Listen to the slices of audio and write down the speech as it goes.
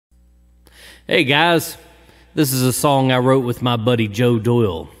Hey guys, this is a song I wrote with my buddy Joe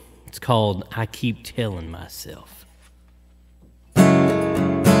Doyle. It's called I Keep Telling Myself.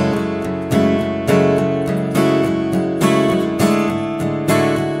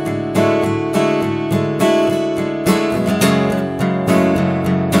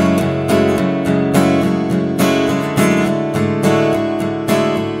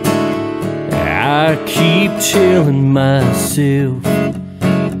 I keep telling myself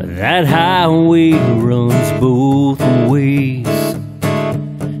that highway runs both ways.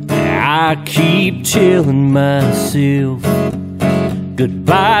 I keep telling myself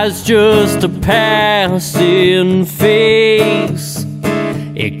goodbye's just a passing phase.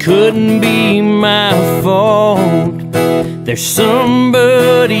 It couldn't be my fault. There's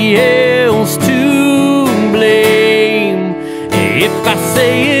somebody else to blame. If I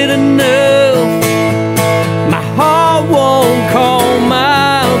say it enough, my heart won't call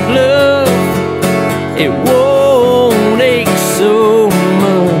my bluff. It won't ache so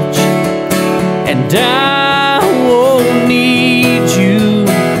much, and I won't need you.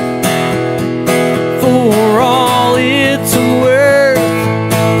 For all it's worth,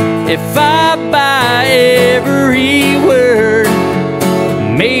 if I buy every word,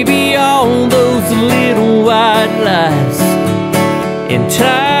 maybe all those little white lies in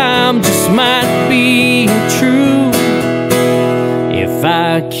time just might be true. If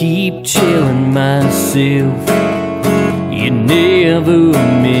I keep telling myself you never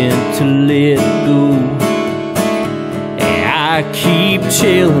meant to let go, I keep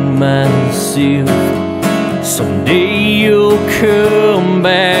telling myself someday you'll come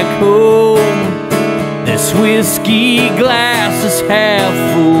back home. This whiskey glass is half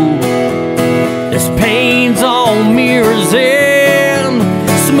full. This pain's all mirrors and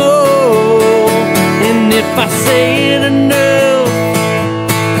smoke. And if I say it enough,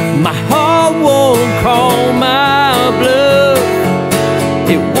 my heart won't call my bluff.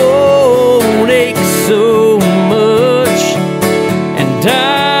 It won't ache so much, and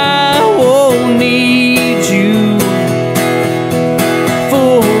I won't need you.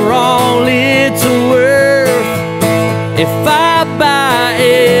 For all it's worth, if I buy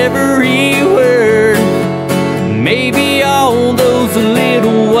every word, maybe all those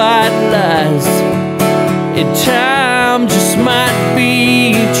little white lies in time just might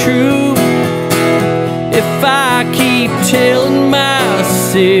be true. If I keep telling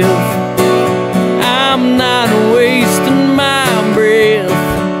myself I'm not wasting my breath,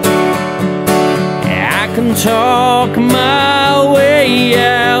 I can talk my way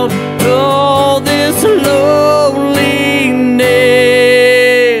out all this loneliness.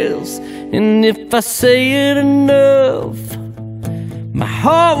 And if I say it enough, my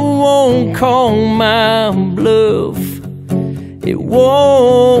heart won't call my bluff. It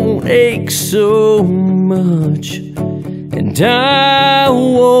won't ache so much, and I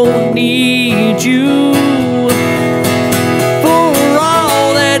won't need you. For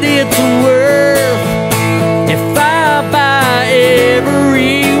all that it's worth, if I buy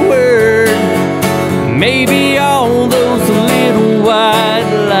every word, maybe all those little white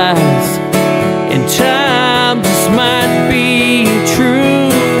lies in time just might be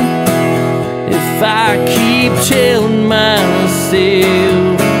true. If I keep telling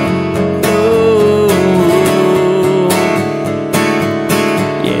myself, oh,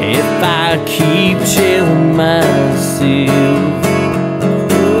 yeah, if I keep telling myself.